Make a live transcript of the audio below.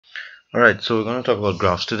Alright, so we're going to talk about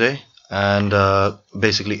graphs today, and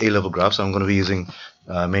basically A-level graphs. I'm going to be using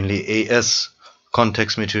mainly AS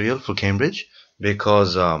context material for Cambridge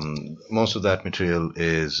because most of that material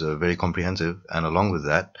is very comprehensive, and along with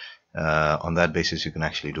that, on that basis you can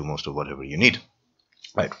actually do most of whatever you need.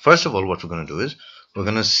 Right, first of all, what we're going to do is we're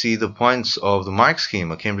going to see the points of the mark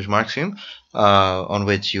scheme, a Cambridge mark scheme, on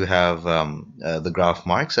which you have the graph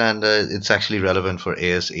marks, and it's actually relevant for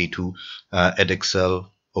AS, A2, Edexcel,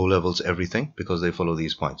 O levels, everything, because they follow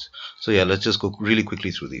these points. So yeah, let's just go really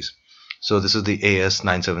quickly through these. So this is the AS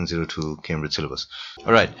 9702 Cambridge syllabus.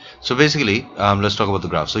 All right, so basically, let's talk about the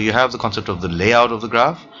graph. So you have the concept of the layout of the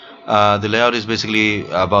graph. The layout is basically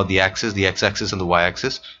about the axis, the x-axis and the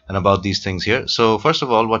y-axis, and about these things here. So first of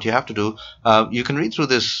all, what you have to do, you can read through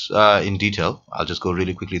this in detail. I'll just go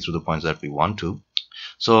really quickly through the points that we want to.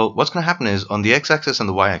 So what's going to happen is on the x-axis and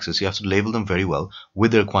the y-axis, you have to label them very well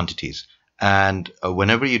with their quantities. And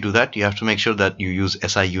whenever you do that, you have to make sure that you use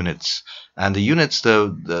SI units. And the units,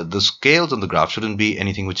 the scales on the graph shouldn't be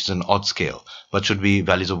anything which is an odd scale, but should be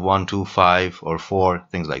values of 1, 2, 5, or 4,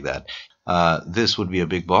 things like that. This would be a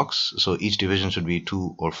big box, so each division should be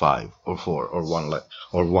 2 or 5 or 4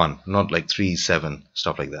 or 1, not like 3, 7,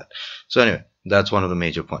 stuff like that. So anyway, that's one of the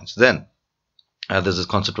major points. Then there's this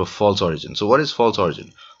concept of false origin. So what is false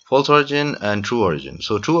origin? False origin and true origin.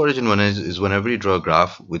 So true origin is whenever you draw a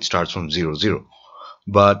graph which starts from 0, 0.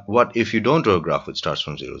 But what if you don't draw a graph which starts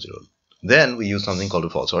from 0, 0? Then we use something called a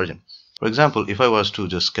false origin. For example, if I was to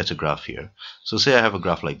just sketch a graph here, so say I have a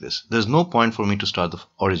graph like this, there's no point for me to start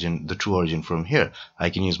the true origin from here. I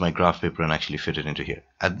can use my graph paper and actually fit it into here.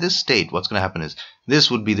 At this state, what's going to happen is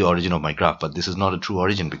this would be the origin of my graph, but this is not a true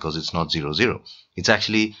origin because it's not 0, 0. It's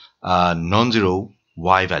actually non-zero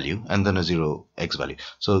y value and then a 0 x value.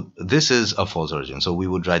 So this is a false origin. So we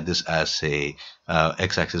would write this as, say,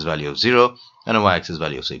 x-axis value of 0 and a y-axis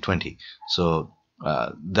value of, say, 20. So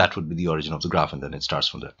that would be the origin of the graph, and then it starts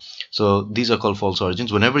from there. So these are called false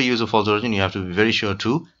origins. Whenever you use a false origin, you have to be very sure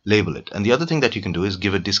to label it. And the other thing that you can do is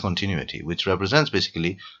give a discontinuity, which represents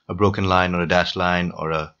basically a broken line or a dashed line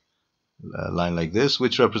or a line like this,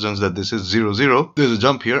 which represents that this is 0, 0. There's a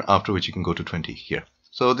jump here, after which you can go to 20 here.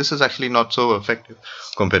 So this is actually not so effective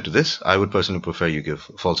compared to this. I would personally prefer you give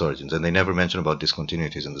false origins, and they never mention about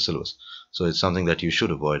discontinuities in the syllabus. So it's something that you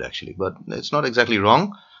should avoid actually, but it's not exactly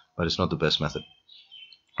wrong, but it's not the best method.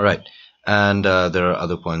 All right, and there are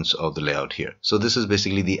other points of the layout here. So this is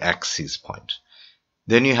basically the axis point.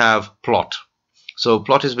 Then you have plot. So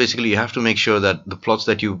plot is basically you have to make sure that the plots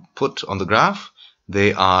that you put on the graph,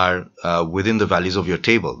 they are within the values of your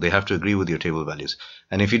table. They have to agree with your table values.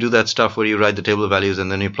 And if you do that stuff where you write the table values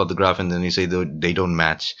and then you plot the graph and then you say they don't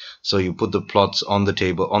match, so you put the plots on the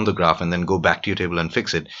table, on the graph, and then go back to your table and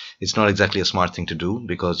fix it, it's not exactly a smart thing to do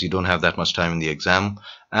because you don't have that much time in the exam,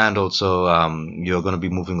 and also you're going to be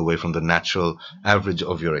moving away from the natural average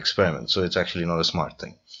of your experiment. So it's actually not a smart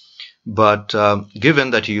thing. But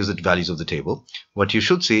given that you use the values of the table, what you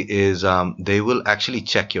should see is they will actually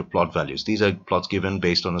check your plot values. These are plots given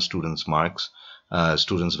based on a student's marks,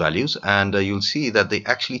 students' values, and you'll see that they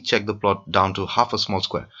actually check the plot down to half a small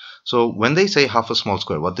square. So when they say half a small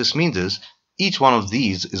square, what this means is each one of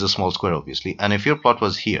these is a small square, obviously, and if your plot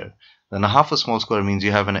was here, then a half a small square means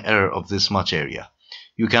you have an error of this much area.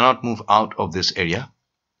 You cannot move out of this area.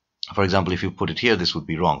 For example, if you put it here, this would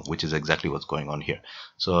be wrong, which is exactly what's going on here.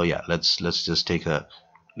 So yeah, let's just take a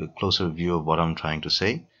closer view of what I'm trying to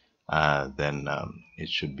say. Then it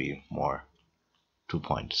should be more to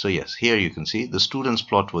point. So yes, here you can see the student's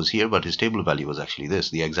plot was here, but his table value was actually this.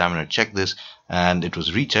 The examiner checked this and it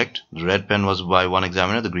was rechecked. The red pen was by one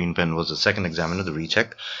examiner, the green pen was the second examiner, the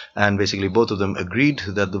recheck, and basically both of them agreed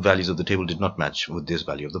that the values of the table did not match with this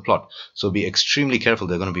value of the plot. So be extremely careful.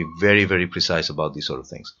 They're going to be very, very precise about these sort of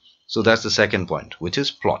things. So that's the second point, which is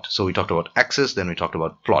plot. So we talked about axis, then we talked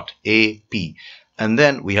about plot, A, P, and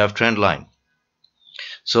then we have trend line.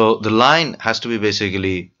 So the line has to be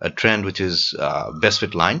basically a trend, which is best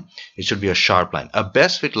fit line. It should be a sharp line. A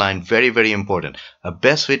best fit line, very, very important. A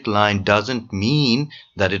best fit line doesn't mean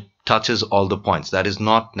that it touches all the points. That is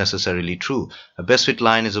not necessarily true. A best fit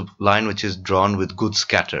line is a line which is drawn with good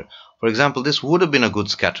scatter. For example, this would have been a good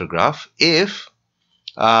scatter graph if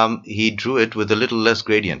he drew it with a little less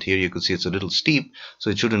gradient. Here you could see it's a little steep, so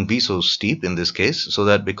it shouldn't be so steep in this case, so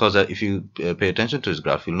that because if you pay attention to his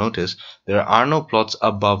graph, you'll notice there are no plots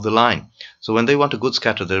above the line. So when they want a good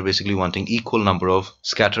scatter, they're basically wanting equal number of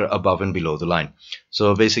scatter above and below the line.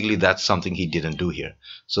 So basically that's something he didn't do here.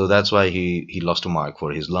 So that's why he lost a mark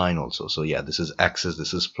for his line also. So yeah, this is axis,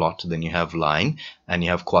 this is plot, then you have line, and you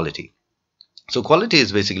have quality. So quality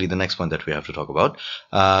is basically the next point that we have to talk about.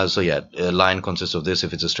 So yeah, a line consists of this.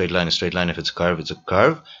 If it's a straight line, a straight line. If it's a curve, it's a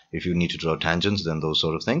curve. If you need to draw tangents, then those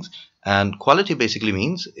sort of things. And quality basically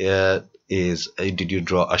means did you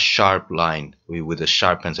draw a sharp line with a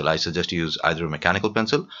sharp pencil? I suggest you use either a mechanical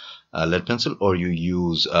pencil, lead pencil, or you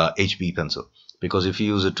use HB pencil. Because if you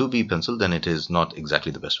use a 2B pencil, then it is not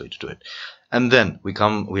exactly the best way to do it. And then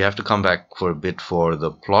we have to come back for a bit for the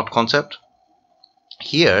plot concept.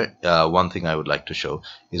 Here, one thing I would like to show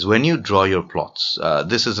is when you draw your plots.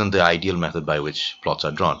 This isn't the ideal method by which plots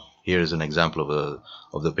are drawn. Here is an example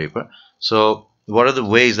of the paper. So what are the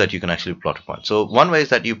ways that you can actually plot a point? So one way is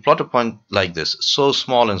that you plot a point like this, so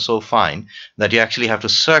small and so fine that you actually have to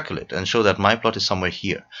circle it and show that my plot is somewhere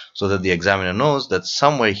here, so that the examiner knows that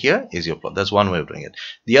somewhere here is your plot. That's one way of doing it.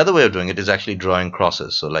 The other way of doing it is actually drawing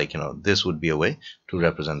crosses. So like, this would be a way to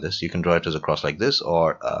represent this. You can draw it as a cross like this,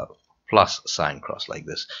 or plus sign cross like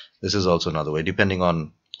this. This is also another way, depending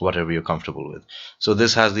on whatever you're comfortable with. So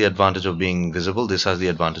this has the advantage of being visible. This has the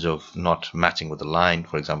advantage of not matching with the line.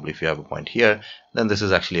 For example, if you have a point here, then this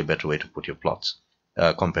is actually a better way to put your plots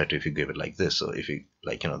compared to if you give it like this. So if you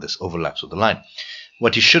this overlaps with the line.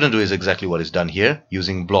 What you shouldn't do is exactly what is done here,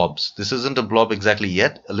 using blobs. This isn't a blob exactly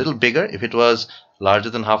yet, a little bigger. If it was larger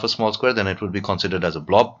than half a small square, then it would be considered as a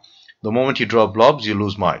blob. The moment you draw blobs, you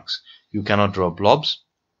lose marks. You cannot draw blobs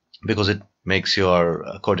because it makes your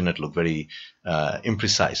coordinate look very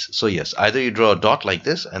imprecise. So yes, either you draw a dot like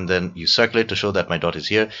this and then you circle it to show that my dot is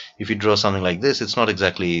here. If you draw something like this, it's not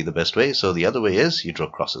exactly the best way. So the other way is you draw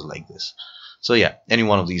crosses like this. So yeah, any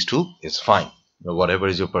one of these two is fine. Whatever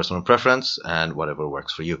is your personal preference and whatever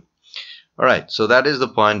works for you. All right, so that is the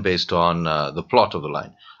point based on the plot of the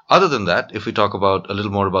line. Other than that, if we talk about a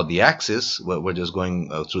little more about the axis, we're just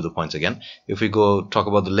going through the points again. If we go talk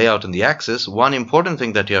about the layout and the axis, one important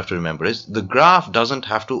thing that you have to remember is the graph doesn't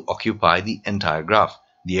have to occupy the entire graph,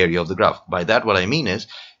 the area of the graph. By that, what I mean is,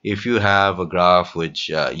 if you have a graph which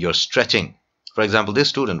you're stretching, for example, this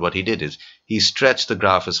student, what he did is he stretched the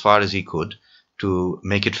graph as far as he could to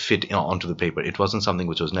make it fit onto the paper. It wasn't something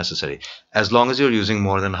which was necessary. As long as you're using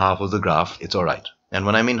more than half of the graph, it's all right. And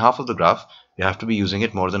when I mean half of the graph, you have to be using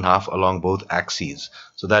it more than half along both axes.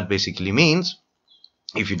 So that basically means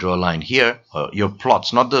if you draw a line here, your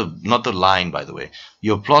plots, not the line, by the way,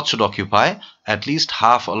 your plot should occupy at least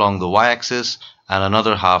half along the y-axis and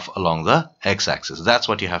another half along the x-axis. That's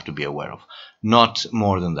what you have to be aware of, not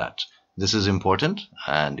more than that. This is important,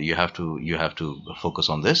 and you have to focus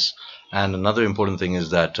on this. And another important thing is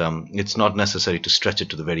that it's not necessary to stretch it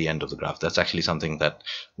to the very end of the graph. That's actually something that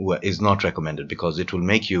is not recommended, because it will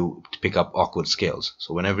make you pick up awkward scales.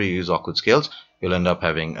 So whenever you use awkward scales, you'll end up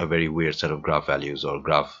having a very weird set of graph values or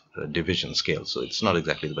graph division scales. So it's not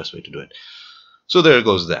exactly the best way to do it. So there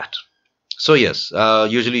goes that. So yes,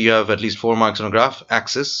 usually you have at least 4 marks on a graph.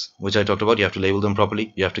 Axis, which I talked about, you have to label them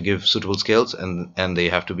properly. You have to give suitable scales, and they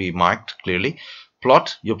have to be marked clearly.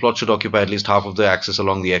 Plot, your plot should occupy at least half of the axis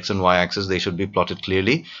along the x and y axis. They should be plotted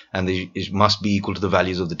clearly, and it must be equal to the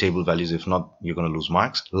values of the table values. If not, you're going to lose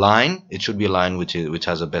marks. Line, it should be a line which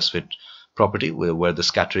has a best fit property where the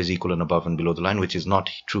scatter is equal and above and below the line, which is not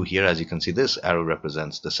true here. As you can see, this arrow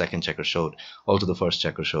represents the second checker showed. Also, the first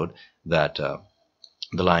checker showed that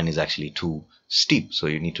the line is actually too steep, so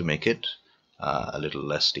you need to make it a little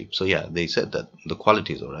less steep. So yeah, they said that the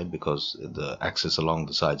quality is alright because the axis along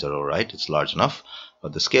the sides are alright, it's large enough,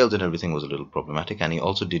 but the scales and everything was a little problematic, and he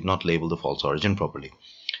also did not label the false origin properly.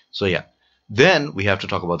 So yeah, then we have to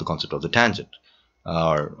talk about the concept of the tangent,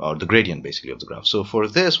 or the gradient basically of the graph. So for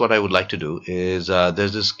this, what I would like to do is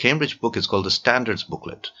there's this Cambridge book, it's called the Standards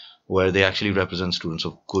Booklet, where they actually represent students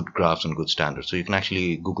of good graphs and good standards. So you can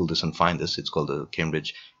actually Google this and find this. It's called the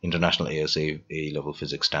Cambridge International ASA A-Level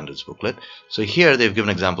Physics Standards Booklet. So here they've given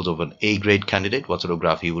examples of an A grade candidate, what sort of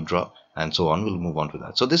graph he would draw, and so on. We'll move on to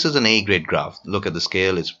that. So this is an A grade graph. Look at the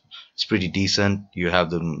scale. It's pretty decent. You have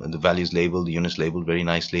the values labeled, the units labeled very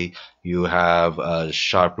nicely. You have a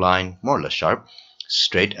sharp line, more or less sharp,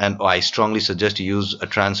 straight, and I strongly suggest you use a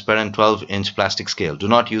transparent 12-inch plastic scale. Do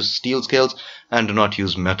not use steel scales and do not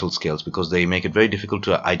use metal scales, because they make it very difficult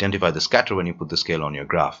to identify the scatter when you put the scale on your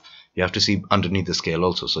graph. You have to see underneath the scale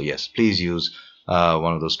also. So yes, please use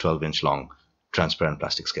one of those 12-inch long transparent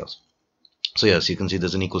plastic scales. So yes, you can see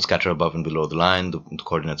there's an equal scatter above and below the line. The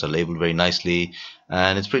coordinates are labeled very nicely,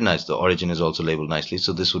 and it's pretty nice. The origin is also labeled nicely,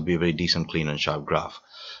 so this would be a very decent, clean and sharp graph.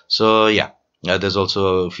 So yeah, there's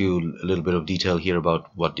also a little bit of detail here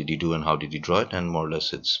about what did he do and how did he draw it, and more or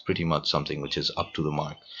less it's pretty much something which is up to the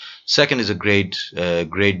mark. Second is a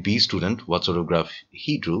grade B student. What sort of graph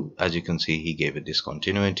he drew? As you can see, he gave a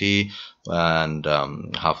discontinuity and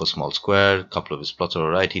half a small square. A couple of his plots are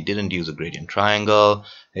alright. He didn't use a gradient triangle,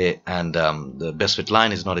 and the best fit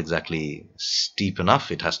line is not exactly steep enough.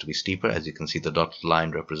 It has to be steeper. As you can see, the dotted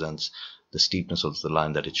line represents the steepness of the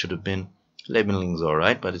line that it should have been. Labeling is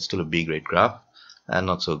alright, but it's still a B grade graph and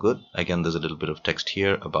not so good. Again, there's a little bit of text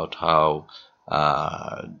here about how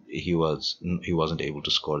he wasn't able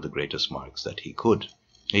to score the greatest marks that he could.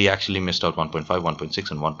 He actually missed out 1.5,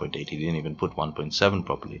 1.6 and 1.8. He didn't even put 1.7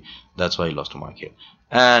 properly. That's why he lost a mark here.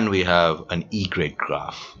 And we have an E grade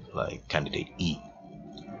graph, like candidate E.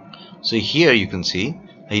 So here you can see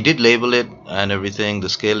he did label it and everything. The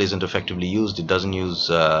scale isn't effectively used. It doesn't use,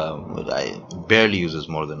 barely uses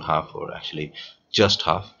more than half, or actually just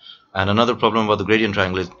half. And another problem about the gradient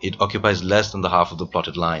triangle is it occupies less than the half of the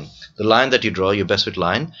plotted line. The line that you draw, your best fit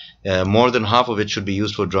line, more than half of it should be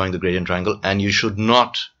used for drawing the gradient triangle, and you should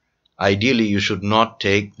not, ideally you should not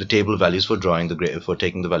take the table values for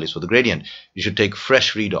taking the values for the gradient. You should take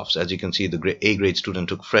fresh read-offs. As you can see, the A grade student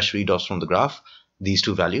took fresh read-offs from the graph, these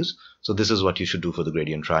two values. So this is what you should do for the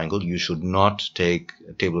gradient triangle. You should not take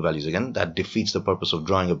table values again. That defeats the purpose of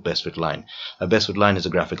drawing a best fit line. A best fit line is a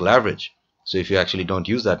graphical average. So if you actually don't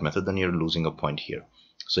use that method, then you're losing a point here.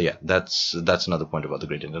 So yeah, that's another point about the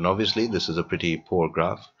gradient. And obviously this is a pretty poor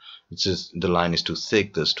graph. It's just the line is too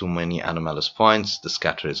thick, there's too many anomalous points, the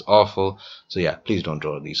scatter is awful. So yeah, please don't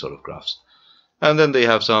draw these sort of graphs. And then they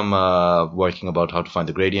have some working about how to find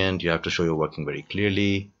the gradient. You have to show your working very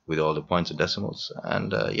clearly with all the points and decimals.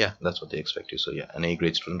 And yeah, that's what they expect you. So yeah, an A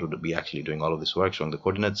grade student would be actually doing all of this work, showing the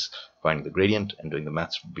coordinates, finding the gradient, and doing the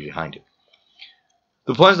maths behind it.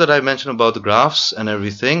 The points that I mentioned about the graphs and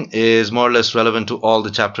everything is more or less relevant to all the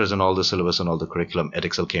chapters and all the syllabus and all the curriculum at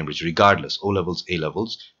Edexcel Cambridge, regardless, O levels, A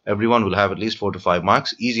levels. Everyone will have at least 4 to 5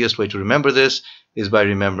 marks. Easiest way to remember this is by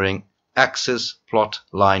remembering axis, plot,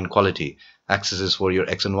 line, quality. Axis is for your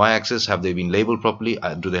X and Y axis. Have they been labeled properly?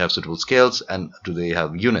 Do they have suitable scales? And do they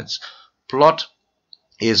have units? Plot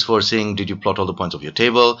is for saying, did you plot all the points of your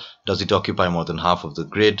table? Does it occupy more than half of the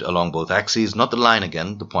grid along both axes? Not the line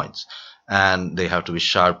again, the points. And they have to be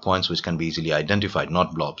sharp points which can be easily identified,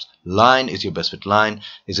 not blobs. Line is your best fit line.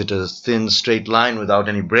 Is it a thin straight line without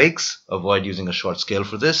any breaks? Avoid using a short scale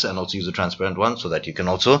for this, and also use a transparent one so that you can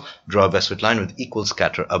also draw a best fit line with equal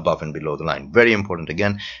scatter above and below the line. Very important.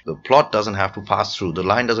 Again, the plot doesn't have to pass through, the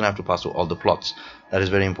line doesn't have to pass through all the plots. That is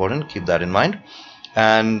very important. Keep that in mind.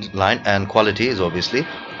 And line and quality is obviously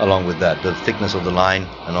along with that, the thickness of the line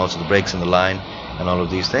and also the breaks in the line and all of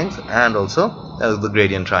these things. And also the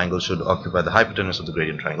gradient triangle should occupy, the hypotenuse of the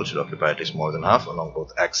gradient triangle should occupy at least more than half along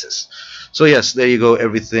both axes. So yes, there you go,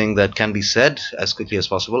 everything that can be said as quickly as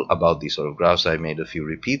possible about these sort of graphs. I made a few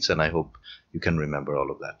repeats and I hope you can remember all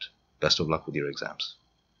of that. Best of luck with your exams.